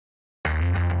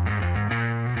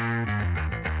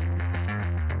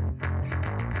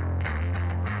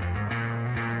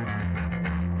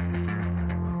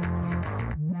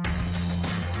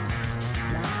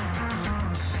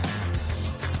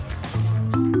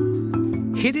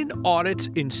Hidden audits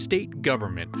in state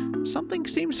government. Something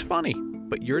seems funny,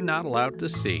 but you're not allowed to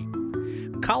see.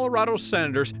 Colorado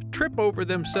senators trip over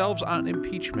themselves on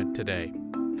impeachment today.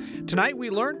 Tonight we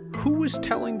learn who was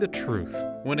telling the truth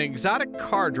when an exotic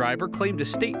car driver claimed a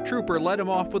state trooper let him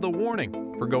off with a warning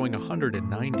for going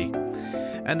 190.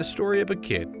 And the story of a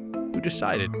kid who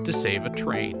decided to save a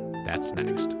train. That's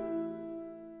next.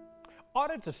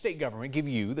 Audits of state government give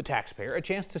you, the taxpayer, a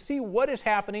chance to see what is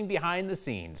happening behind the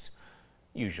scenes.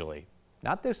 Usually.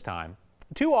 Not this time.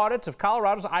 2 audits of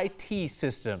Colorado's IT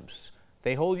systems.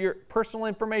 They hold your personal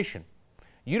information.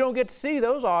 You don't get to see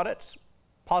those audits.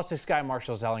 Politics guy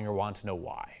Marshall Zellinger wants to know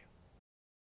why.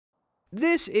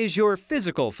 This is your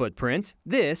physical footprint.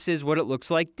 This is what it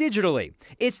looks like digitally.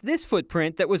 It's this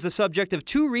footprint that was the subject of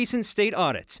 2 recent state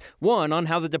audits. One on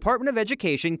how the Department of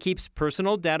Education keeps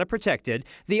personal data protected,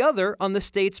 the other on the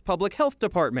state's public health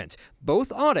department.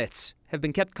 Both audits have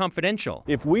been kept confidential.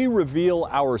 If we reveal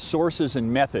our sources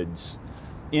and methods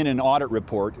in an audit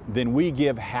report, then we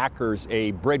give hackers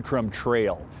a breadcrumb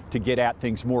trail to get at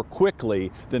things more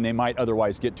quickly than they might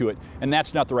otherwise get to it. And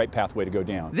that's not the right pathway to go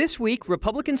down. This week,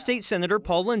 Republican State Senator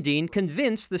Paul Lundeen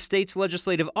convinced the state's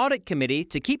Legislative Audit Committee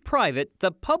to keep private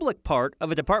the public part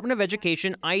of a Department of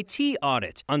Education IT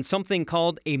audit on something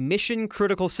called a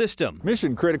mission-critical system.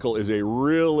 Mission-critical is a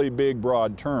really big,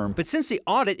 broad term. But since the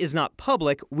audit is not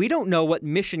public, we don't know what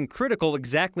mission-critical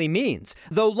exactly means.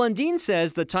 Though Lundeen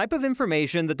says the type of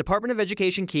information the Department of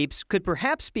Education keeps could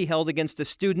perhaps be held against a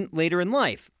student later in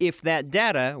life if that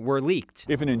data were leaked.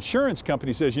 If an insurance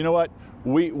company says, you know what,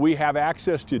 we have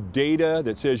access to data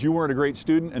that says you weren't a great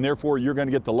student and therefore you're going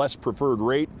to get the less preferred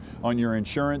rate on your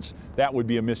insurance, that would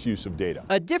be a misuse of data.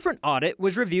 A different audit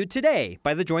was reviewed today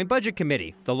by the Joint Budget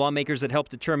Committee, the lawmakers that help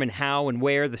determine how and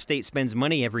where the state spends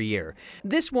money every year.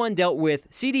 This one dealt with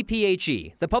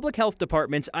CDPHE, the Public Health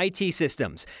Department's IT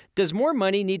systems. Does more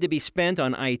money need to be spent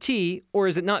on IT, or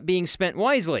is it not being spent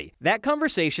wisely? That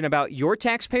conversation about your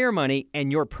taxpayer money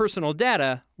and your personal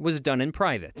data was done in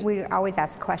private. We always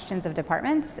ask questions of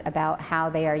departments about how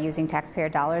they are using taxpayer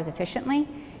dollars efficiently.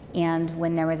 And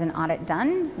when there was an audit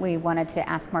done, we wanted to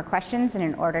ask more questions. And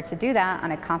in order to do that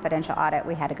on a confidential audit,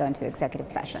 we had to go into executive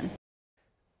session.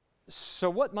 So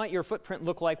what might your footprint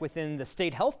look like within the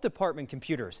state health department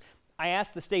computers? I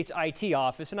asked the state's IT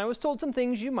office, and I was told some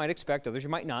things you might expect, others you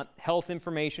might not. Health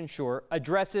information, sure.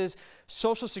 Addresses,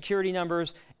 social security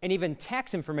numbers, and even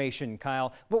tax information,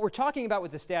 Kyle. What we're talking about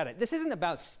with this data, this isn't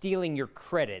about stealing your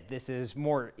credit. This is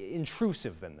more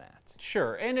intrusive than that.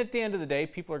 Sure, and at the end of the day,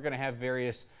 people are going to have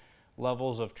various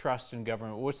levels of trust in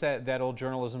government. What's that old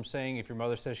journalism saying? If your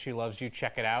mother says she loves you,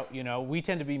 check it out. You know, we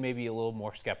tend to be maybe a little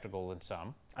more skeptical than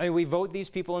some. I mean, we vote these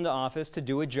people into office to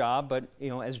do a job, but, you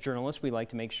know, as journalists, we like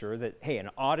to make sure that, hey, an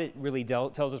audit really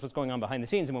tells us what's going on behind the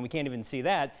scenes, and when we can't even see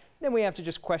that, then we have to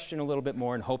just question a little bit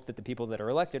more and hope that the people that are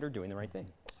elected are doing the right thing.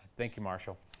 Thank you,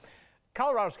 Marshall.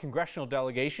 Colorado's congressional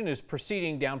delegation is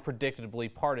proceeding down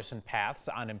predictably partisan paths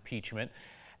on impeachment.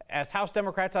 As House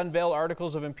Democrats unveil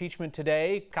articles of impeachment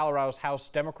today, Colorado's House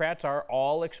Democrats are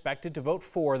all expected to vote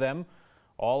for them,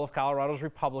 all of Colorado's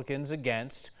Republicans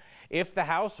against. If the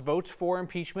House votes for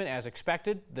impeachment as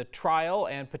expected, the trial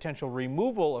and potential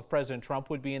removal of President Trump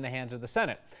would be in the hands of the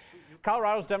Senate.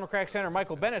 Colorado's Democratic Senator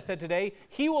Michael Bennet said today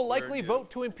he will likely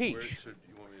vote to impeach.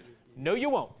 No, you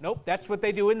won't. Nope, that's what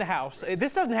they do in the House.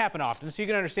 This doesn't happen often, so you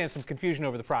can understand some confusion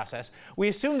over the process. We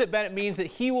assume that Bennet means that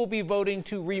he will be voting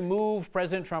to remove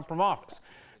President Trump from office.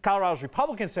 Colorado's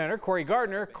Republican Senator Cory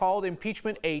Gardner called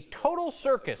impeachment a total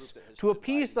circus to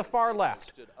appease the far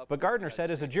left. But Gardner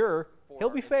said as a juror, he'll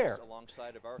be fair.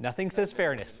 Nothing says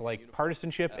fairness like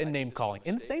partisanship and name-calling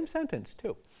in the same sentence,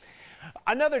 too.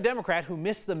 Another Democrat who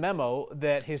missed the memo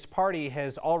that his party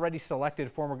has already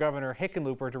selected former Governor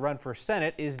Hickenlooper to run for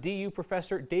Senate is DU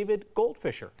professor David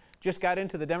Goldfisher. Just got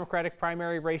into the Democratic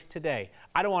primary race today.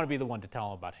 I don't want to be the one to tell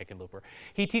him about Hickenlooper.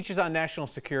 He teaches on national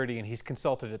security and he's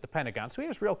consulted at the Pentagon, so he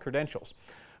has real credentials.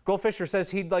 Goldfisher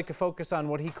says he'd like to focus on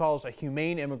what he calls a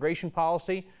humane immigration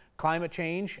policy, climate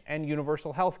change, and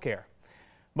universal health care.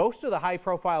 Most of the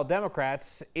high-profile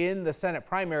Democrats in the Senate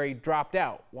primary dropped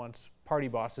out once party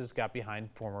bosses got behind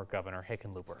former Governor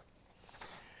Hickenlooper.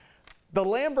 The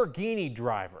Lamborghini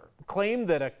driver claimed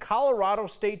that a Colorado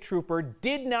state trooper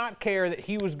did not care that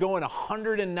he was going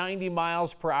 190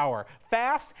 miles per hour,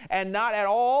 fast and not at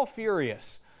all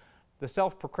furious. The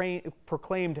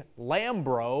self-proclaimed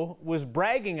Lambro was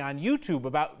bragging on YouTube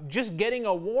about just getting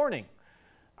a warning.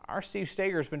 Our Steve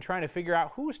Steger has been trying to figure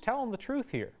out who's telling the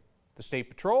truth here. The State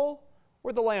Patrol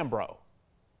or the Lambro?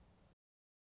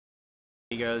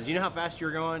 He goes, you know how fast you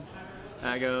were going?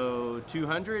 I go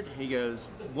 200, he goes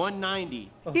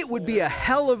 190. It would be a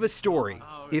hell of a story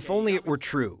if only it were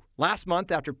true. Last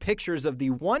month, after pictures of the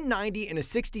 190 and a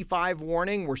 65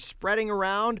 warning were spreading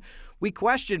around, we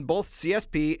questioned both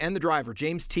CSP and the driver,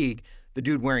 James Teague, the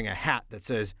dude wearing a hat that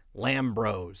says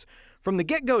Lambros. From the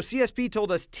get-go, CSP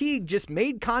told us Teague just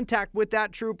made contact with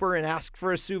that trooper and asked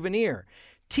for a souvenir.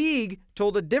 Teague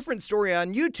told a different story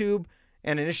on YouTube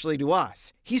and initially to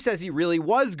us. He says he really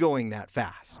was going that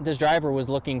fast. This driver was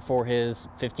looking for his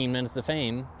 15 minutes of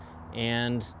fame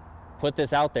and put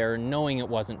this out there knowing it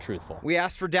wasn't truthful. We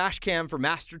asked for dash cam for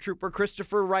Master Trooper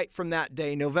Christopher Wright from that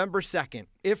day, November 2nd.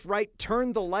 If Wright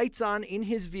turned the lights on in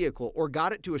his vehicle or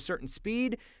got it to a certain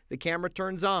speed, the camera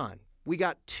turns on. We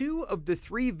got 2 of the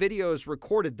 3 videos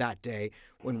recorded that day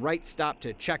when Wright stopped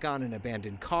to check on an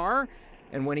abandoned car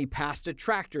and when he passed a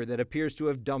tractor that appears to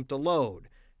have dumped a load.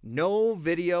 No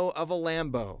video of a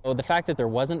Lambo. So the fact that there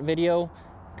wasn't video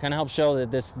kind of helps show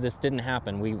that this didn't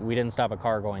happen. We didn't stop a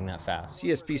car going that fast.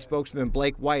 CSP spokesman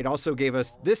Blake White also gave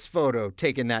us this photo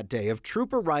taken that day of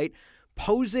Trooper Wright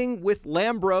posing with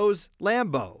Lambro's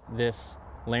Lambo. This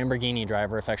Lamborghini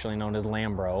driver, affectionately known as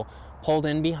Lambro, pulled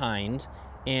in behind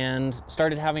and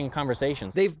started having a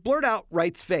conversation. They've blurred out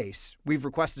Wright's face. We've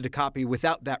requested a copy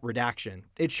without that redaction.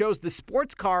 It shows the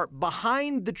sports car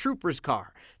behind the trooper's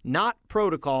car, not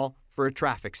protocol for a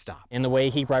traffic stop. And the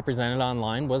way he represented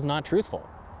online was not truthful.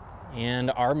 And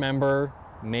our member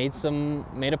made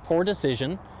a poor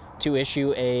decision to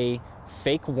issue a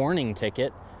fake warning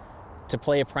ticket to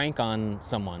play a prank on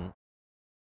someone.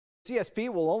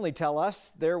 CSP will only tell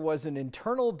us there was an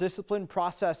internal discipline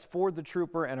process for the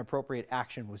trooper and appropriate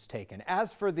action was taken.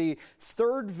 As for the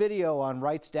 3rd video on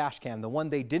Wright's dashcam, the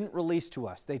one they didn't release to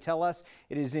us, they tell us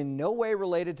it is in no way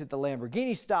related to the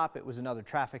Lamborghini stop. It was another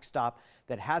traffic stop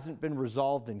that hasn't been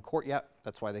resolved in court yet.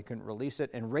 That's why they couldn't release it.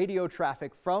 And radio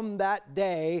traffic from that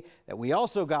day that we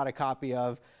also got a copy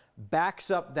of backs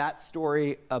up that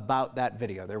story about that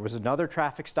video. There was another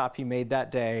traffic stop he made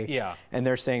that day. Yeah. And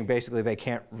they're saying basically they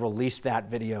can't release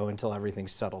that video until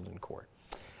everything's settled in court.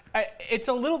 It's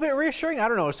a little bit reassuring. I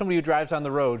don't know, as somebody who drives on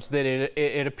the roads, that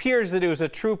it appears that it was a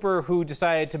trooper who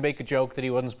decided to make a joke that he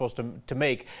wasn't supposed to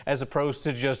make, as opposed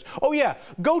to just, oh yeah,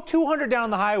 go 200 down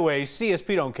the highway,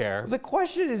 CSP don't care. The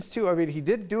question is too, I mean, he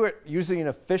did do it using an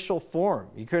official form.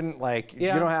 You couldn't you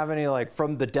don't have any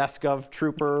from the desk of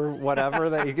trooper whatever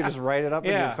that you could just write it up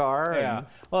in your car. Yeah.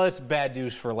 Well, it's bad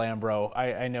news for Lambro.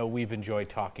 I know we've enjoyed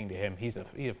talking to him. He's a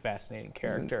fascinating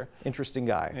character. Interesting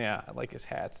guy. Yeah, I like his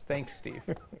hats. Thanks, Steve.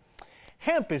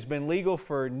 Hemp has been legal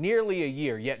for nearly a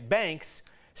year, yet banks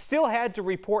still had to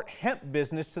report hemp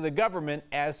business to the government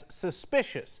as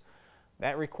suspicious.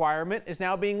 That requirement is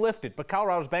now being lifted, but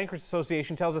Colorado's Bankers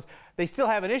Association tells us they still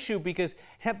have an issue because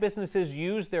hemp businesses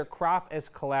use their crop as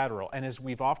collateral. And as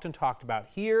we've often talked about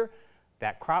here,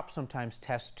 that crop sometimes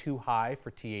tests too high for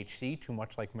THC, too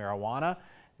much like marijuana,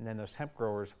 and then those hemp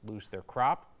growers lose their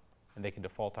crop and they can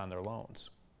default on their loans.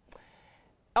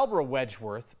 Elbra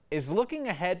Wedgeworth is looking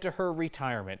ahead to her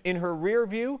retirement. In her rear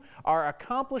view are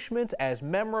accomplishments as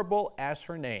memorable as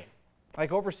her name,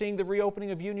 like overseeing the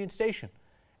reopening of Union Station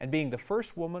and being the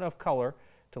first woman of color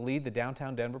to lead the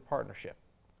Downtown Denver Partnership.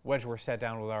 Wedgeworth sat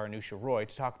down with our Anusha Roy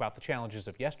to talk about the challenges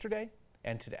of yesterday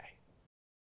and today.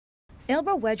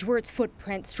 Elbra Wedgeworth's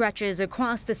footprint stretches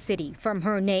across the city, from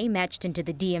her name etched into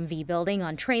the DMV building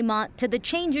on Tremont to the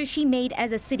changes she made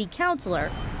as a city councilor,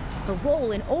 her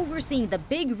role in overseeing the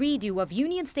big redo of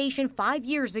Union Station 5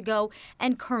 years ago,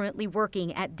 and currently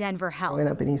working at Denver Health. Growing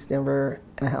up in East Denver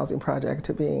in a housing project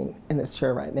to being in this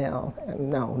chair right now,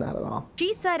 no, not at all.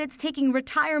 She said it's taking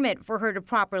retirement for her to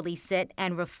properly sit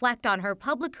and reflect on her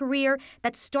public career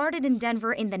that started in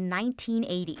Denver in the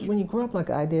 1980s. When you grow up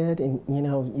like I did, and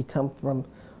you come from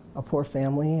a poor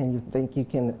family and you think you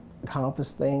can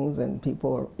accomplish things and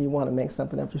you want to make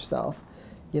something of yourself,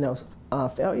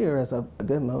 failure is a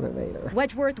good motivator.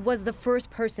 Wedgeworth was the first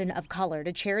person of color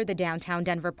to chair the Downtown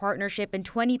Denver Partnership in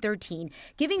 2013,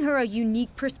 giving her a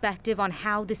unique perspective on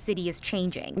how the city is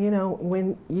changing.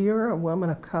 When you're a woman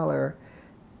of color,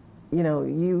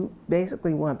 you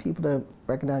basically want people to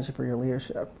recognize you for your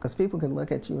leadership, because people can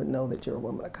look at you and know that you're a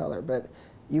woman of color, but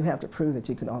you have to prove that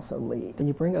you can also lead. And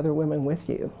you bring other women with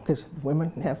you, because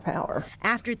women have power.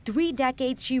 After 3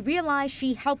 decades, she realized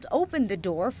she helped open the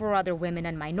door for other women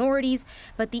and minorities,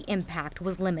 but the impact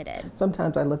was limited.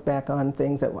 Sometimes I look back on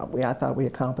things that I thought we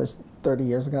accomplished 30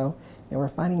 years ago, and we're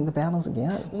fighting the battles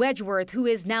again. Wedgeworth, who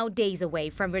is now days away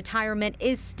from retirement,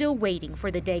 is still waiting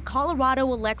for the day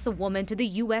Colorado elects a woman to the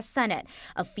U.S. Senate,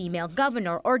 a female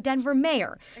governor, or Denver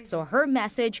mayor. So her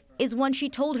message is one she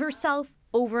told herself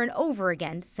over and over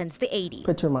again since the 80s.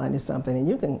 Put your mind to something and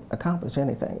you can accomplish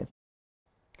anything.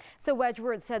 So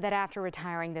Wedgwood said that after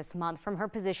retiring this month from her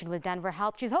position with Denver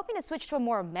Health, she's hoping to switch to a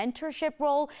more mentorship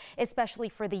role, especially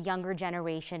for the younger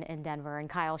generation in Denver. And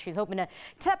Kyle, she's hoping to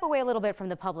step away a little bit from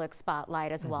the public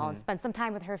spotlight as well and spend some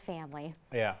time with her family.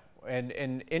 Yeah.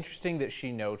 And interesting that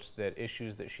she notes that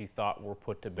issues that she thought were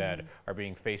put to bed are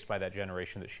being faced by that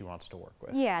generation that she wants to work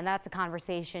with. Yeah, and that's a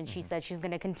conversation she said she's going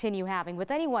to continue having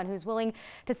with anyone who's willing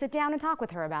to sit down and talk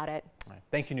with her about it. All right.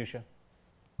 Thank you, Nusha.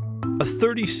 A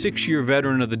 36-year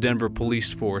veteran of the Denver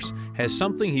police force has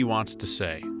something he wants to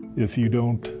say. If you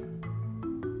don't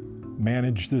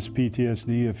manage this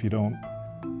PTSD, if you don't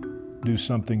do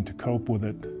something to cope with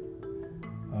it,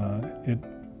 it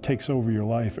takes over your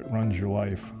life, it runs your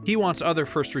life. He wants other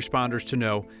first responders to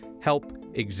know help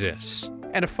exists.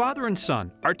 And a father and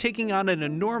son are taking on an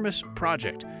enormous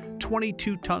project,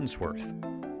 22 tons worth.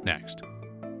 Next.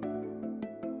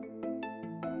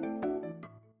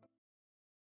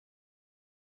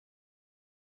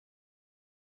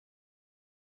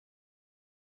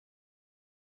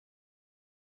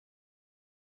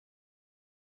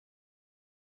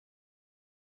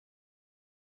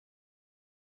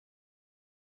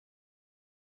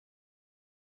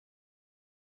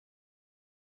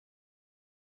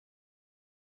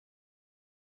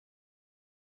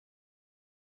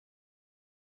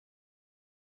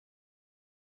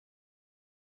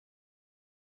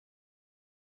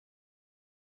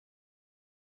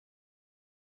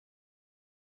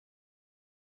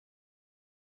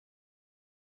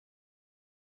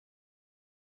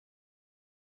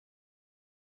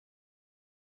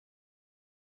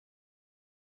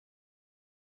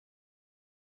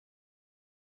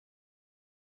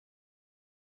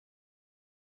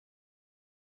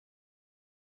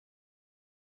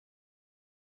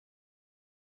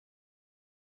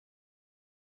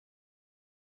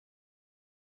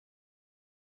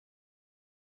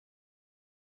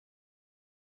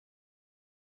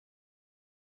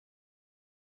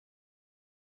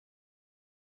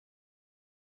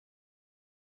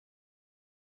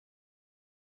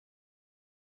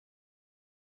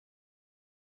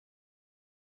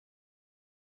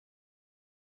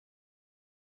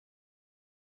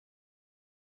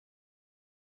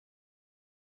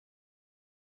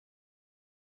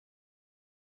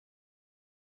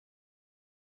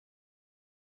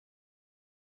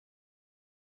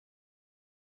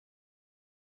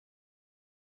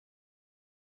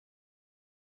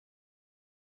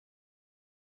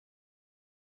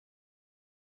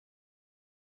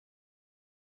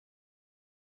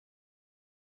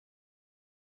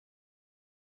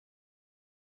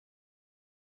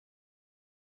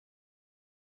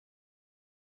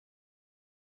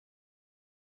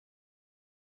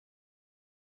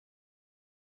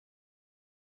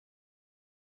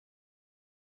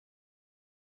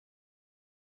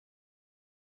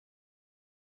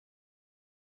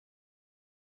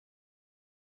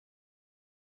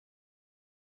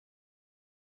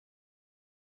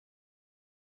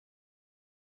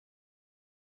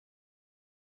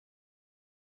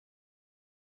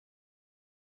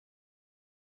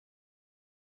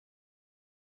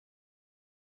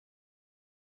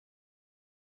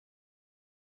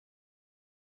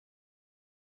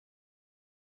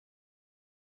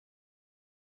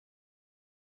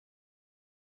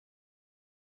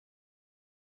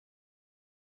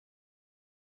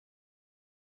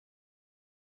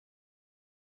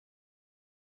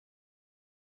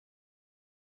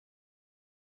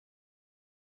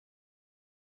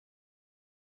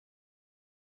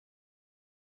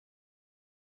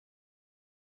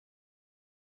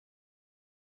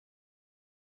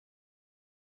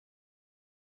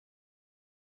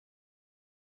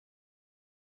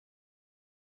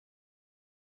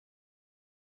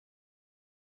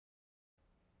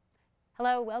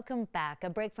 Hello, welcome back.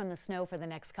 A break from the snow for the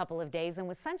next couple of days, and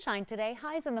with sunshine today,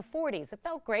 highs in the 40s. It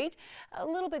felt great, a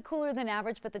little bit cooler than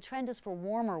average, but the trend is for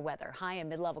warmer weather. High and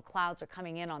mid-level clouds are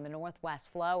coming in on the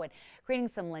northwest flow and creating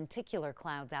some lenticular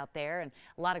clouds out there, and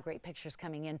a lot of great pictures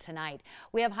coming in tonight.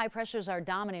 We have high pressures, our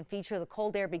dominant feature, the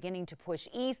cold air beginning to push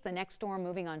east. The next storm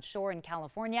moving on shore in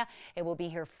California. It will be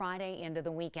here Friday into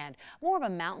the weekend. More of a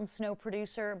mountain snow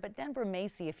producer, but Denver may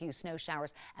see a few snow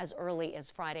showers as early as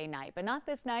Friday night, but not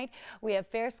this night. We we have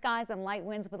fair skies and light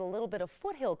winds with a little bit of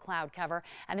foothill cloud cover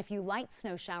and a few light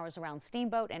snow showers around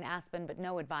Steamboat and Aspen, but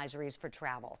no advisories for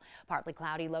travel. Partly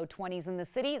cloudy, low 20s in the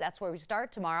city. That's where we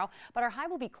start tomorrow, but our high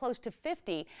will be close to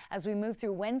 50 as we move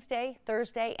through Wednesday,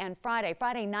 Thursday, and Friday.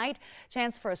 Friday night,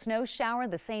 chance for a snow shower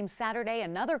the same Saturday.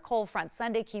 Another cold front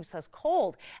Sunday keeps us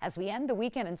cold as we end the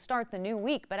weekend and start the new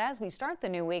week. But as we start the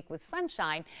new week with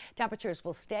sunshine, temperatures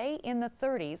will stay in the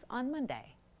 30s on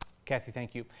Monday. Kathy,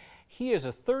 thank you. He is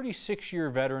a 36-year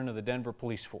veteran of the Denver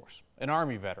Police Force, an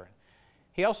Army veteran.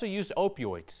 He also used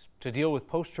opioids to deal with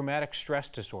post-traumatic stress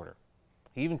disorder.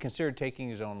 He even considered taking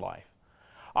his own life.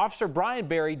 Officer Brian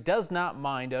Berry does not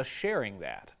mind us sharing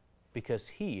that because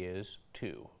he is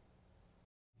too.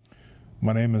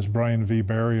 My name is Brian V.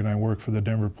 Berry, and I work for the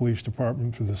Denver Police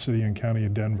Department for the City and County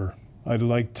of Denver. I'd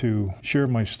like to share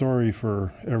my story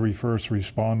for every first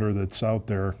responder that's out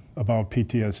there about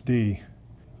PTSD.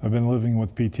 I've been living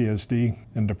with PTSD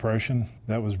and depression.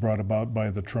 That was brought about by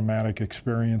the traumatic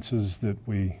experiences that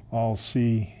we all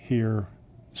see, hear,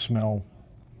 smell.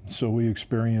 So we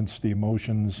experience the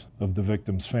emotions of the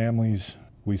victims' families.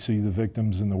 We see the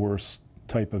victims in the worst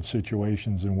type of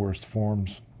situations and worst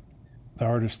forms. The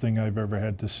hardest thing I've ever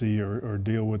had to see or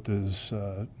deal with is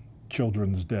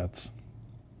children's deaths.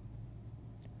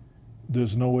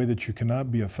 There's no way that you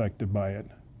cannot be affected by it.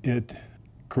 It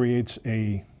creates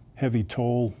a heavy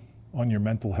toll on your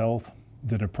mental health.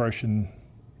 The depression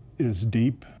is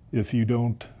deep. If you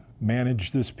don't manage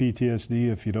this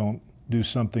PTSD, if you don't do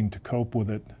something to cope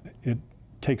with it, it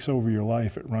takes over your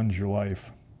life, it runs your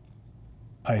life.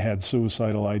 I had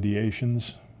suicidal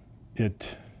ideations.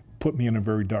 It put me in a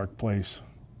very dark place,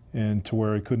 and to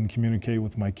where I couldn't communicate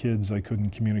with my kids, I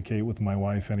couldn't communicate with my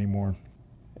wife anymore.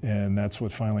 And that's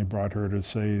what finally brought her to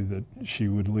say that she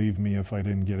would leave me if I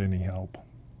didn't get any help.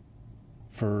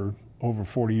 For over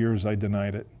 40 years, I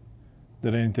denied it,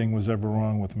 that anything was ever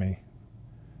wrong with me,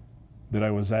 that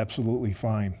I was absolutely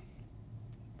fine,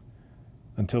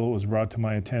 until it was brought to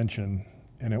my attention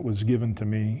and it was given to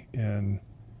me in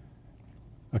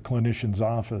a clinician's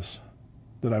office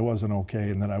that I wasn't okay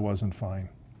and that I wasn't fine.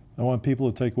 I want people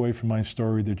to take away from my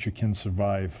story that you can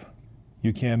survive.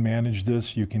 You can manage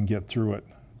this, you can get through it.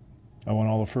 I want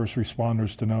all the first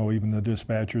responders to know, even the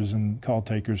dispatchers and call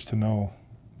takers to know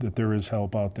that there is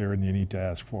help out there and you need to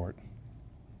ask for it.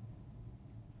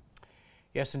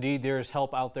 Yes, indeed, there is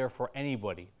help out there for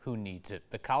anybody who needs it.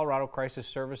 The Colorado Crisis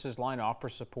Services line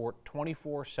offers support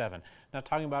 24/7. Not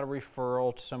talking about a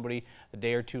referral to somebody a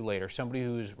day or two later, somebody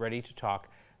who is ready to talk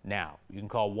now. You can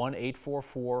call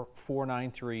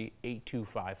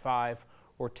 1-844-493-8255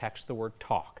 or text the word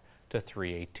TALK to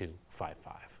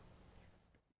 38255.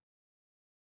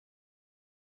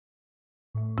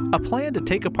 A plan to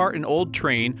take apart an old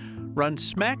train runs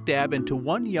smack dab into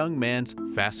one young man's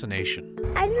fascination.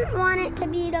 I didn't want it to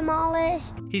be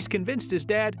demolished. He's convinced his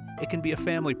dad it can be a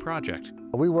family project.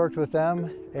 We worked with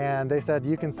them and they said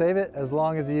you can save it as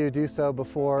long as you do so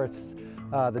before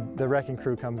the wrecking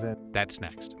crew comes in. That's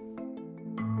next.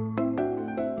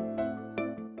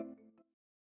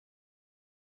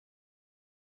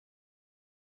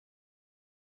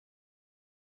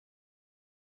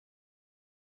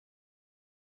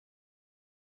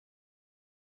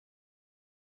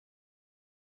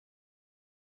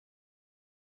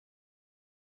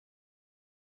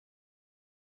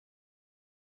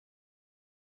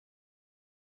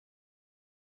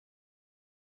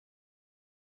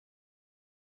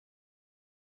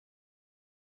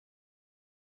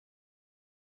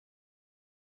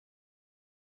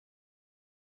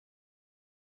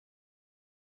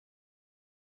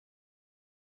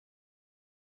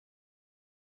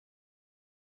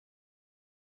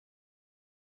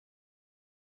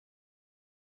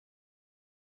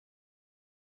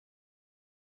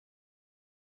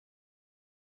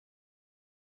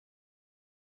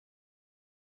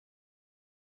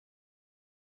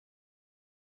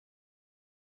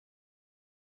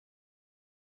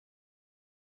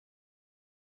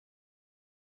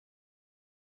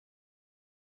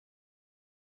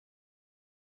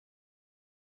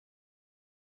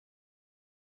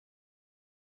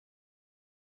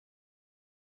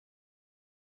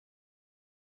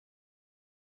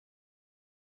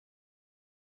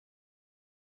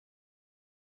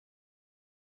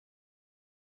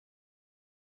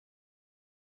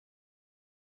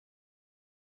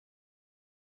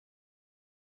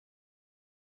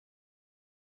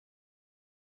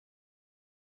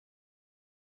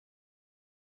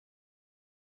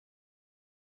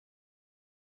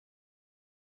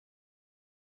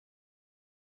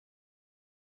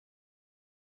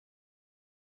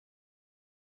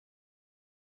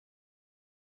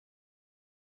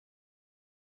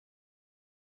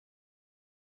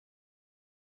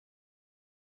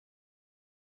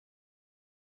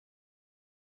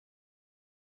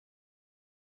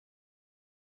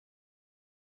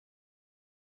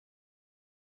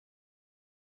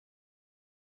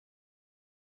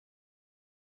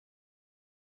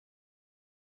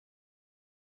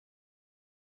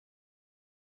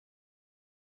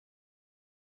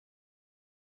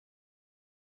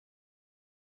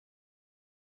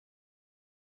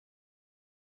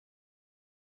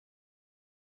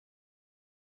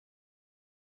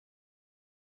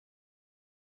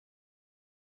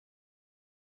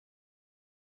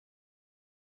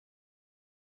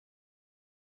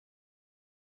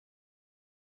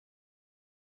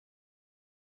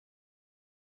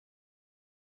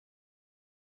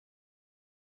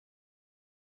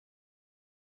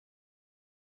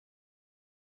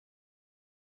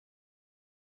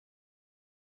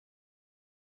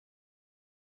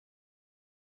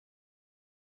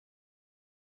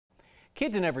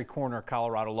 Kids in every corner of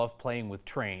Colorado love playing with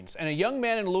trains, and a young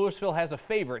man in Louisville has a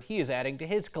favorite he is adding to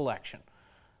his collection.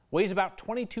 Weighs about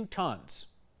 22 tons.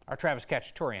 Our Travis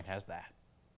Cacciatorian has that.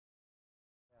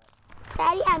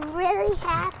 Daddy, I'm really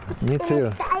happy. Me too. And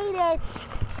excited.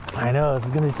 I know, this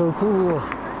is gonna be so cool.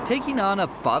 Taking on a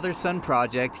father-son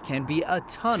project can be a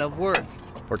ton of work.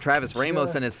 For Travis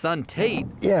Ramos and his son Tate,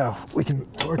 yeah, we can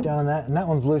work down on that, and that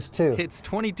one's loose too. It's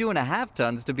 22.5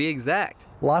 tons to be exact.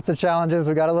 Lots of challenges.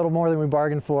 We got a little more than we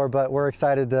bargained for, but we're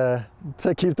excited to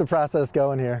keep the process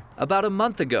going here. About a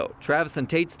month ago, Travis and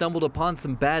Tate stumbled upon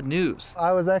some bad news.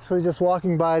 I was actually just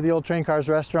walking by the old Train Cars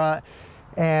restaurant,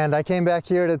 and I came back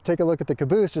here to take a look at the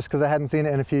caboose just because I hadn't seen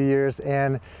it in a few years,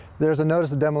 and there's a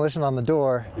notice of demolition on the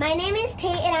door. My name is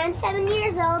Tate and I'm 7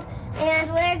 years old,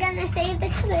 and we're gonna save the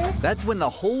caboose. That's when the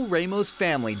whole Ramos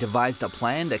family devised a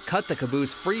plan to cut the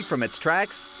caboose free from its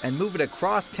tracks and move it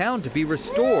across town to be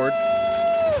restored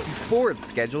before its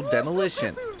scheduled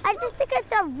demolition. I just think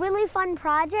it's a really fun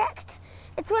project.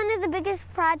 It's one of the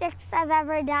biggest projects I've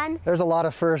ever done. There's a lot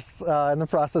of firsts in the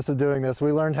process of doing this.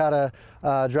 We learned how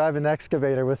to drive an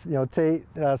excavator with Tate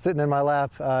sitting in my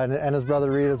lap and his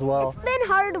brother Reed as well. It's been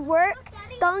hard work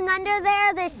going under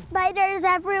there. There's spiders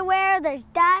everywhere. There's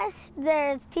dust.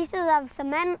 There's pieces of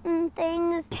cement and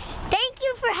things. Thank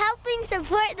you for helping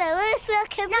support the Louisville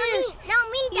caboose. No,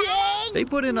 me, Daddy. They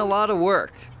put in a lot of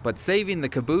work, but saving the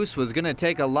caboose was going to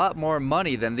take a lot more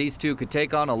money than these two could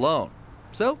take on alone.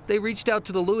 So they reached out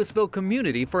to the Louisville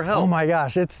community for help. Oh my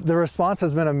gosh, the response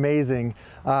has been amazing.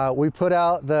 We put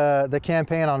out the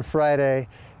campaign on Friday,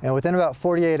 and within about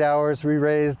 48 hours, we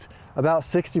raised about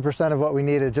 60% of what we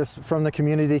needed just from the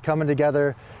community coming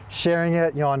together, sharing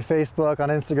it on Facebook, on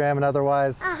Instagram, and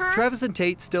otherwise. Travis and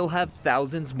Tate still have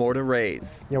thousands more to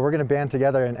raise. We're gonna band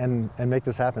together and make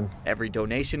this happen. Every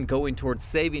donation going towards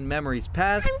saving memories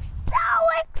past. I'm so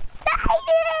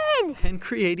excited! And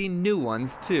creating new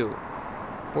ones too.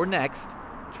 For Next,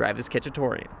 Travis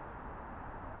Cacciatorian.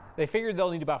 They figured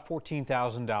they'll need about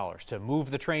 $14,000 to move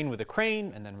the train with a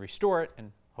crane and then restore it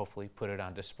and hopefully put it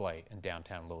on display in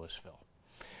downtown Louisville.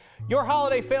 Your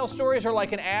holiday fail stories are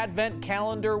like an advent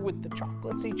calendar with the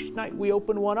chocolates. Each night we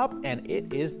open one up and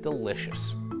it is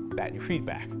delicious. That and your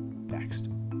feedback next.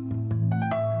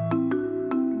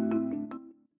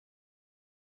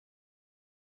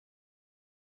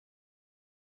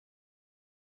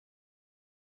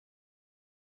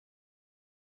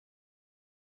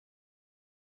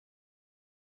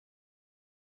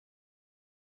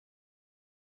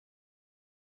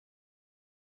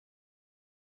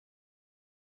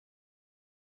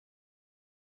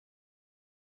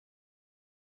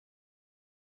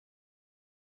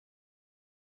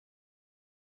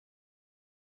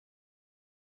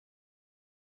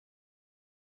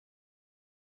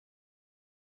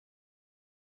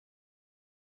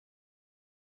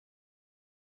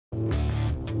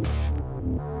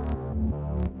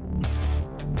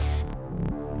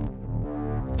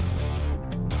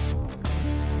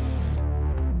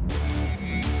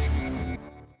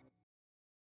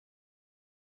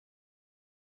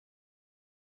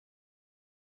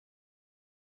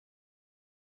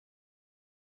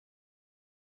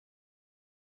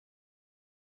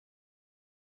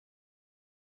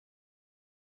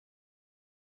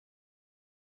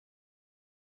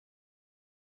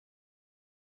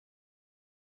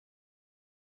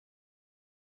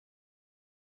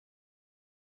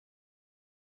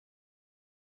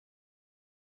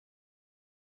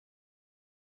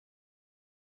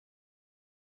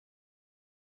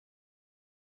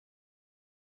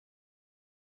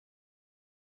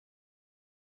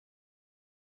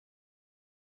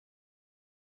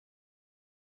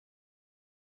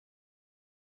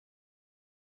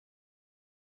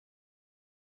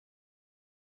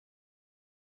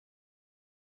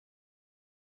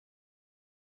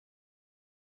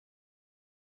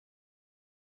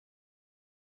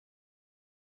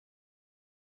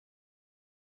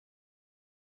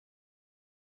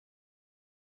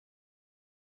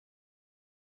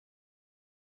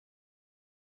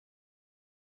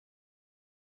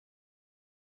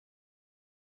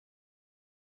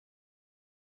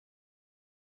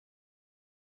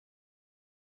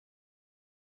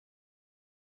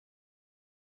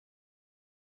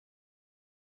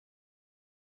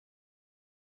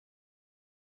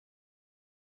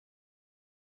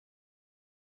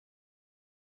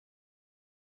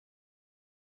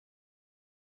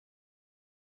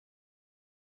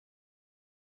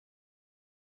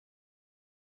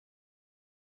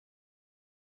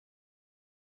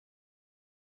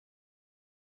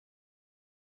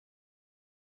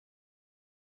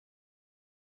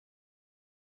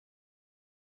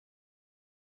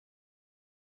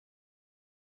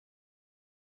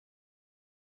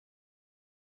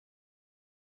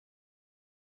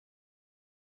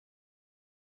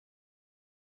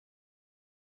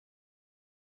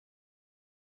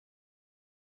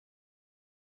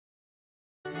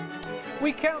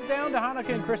 We count down to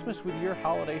Hanukkah and Christmas with your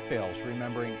holiday fails,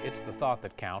 remembering it's the thought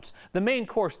that counts. The main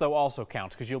course, though, also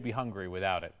counts because you'll be hungry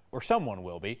without it, or someone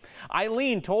will be.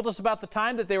 Eileen told us about the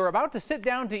time that they were about to sit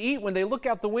down to eat when they look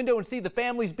out the window and see the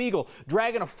family's beagle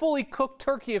dragging a fully cooked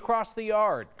turkey across the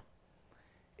yard.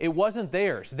 It wasn't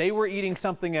theirs. They were eating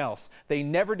something else. They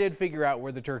never did figure out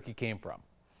where the turkey came from.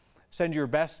 Send your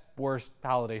best, worst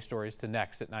holiday stories to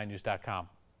next@9news.com.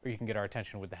 Or you can get our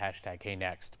attention with the hashtag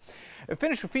 #HeyNext.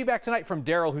 Finish with feedback tonight from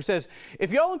Daryl, who says,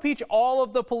 if y'all impeach all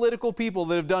of the political people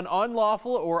that have done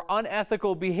unlawful or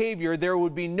unethical behavior, there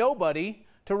would be nobody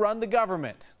to run the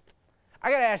government.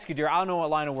 I got to ask you, Daryl, I don't know what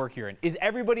line of work you're in. Is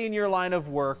everybody in your line of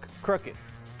work crooked?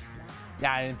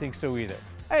 Nah, I didn't think so either.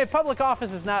 Hey, public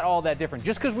office is not all that different.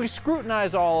 Just because we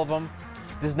scrutinize all of them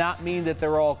does not mean that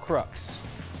they're all crooks.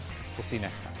 We'll see you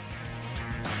next time.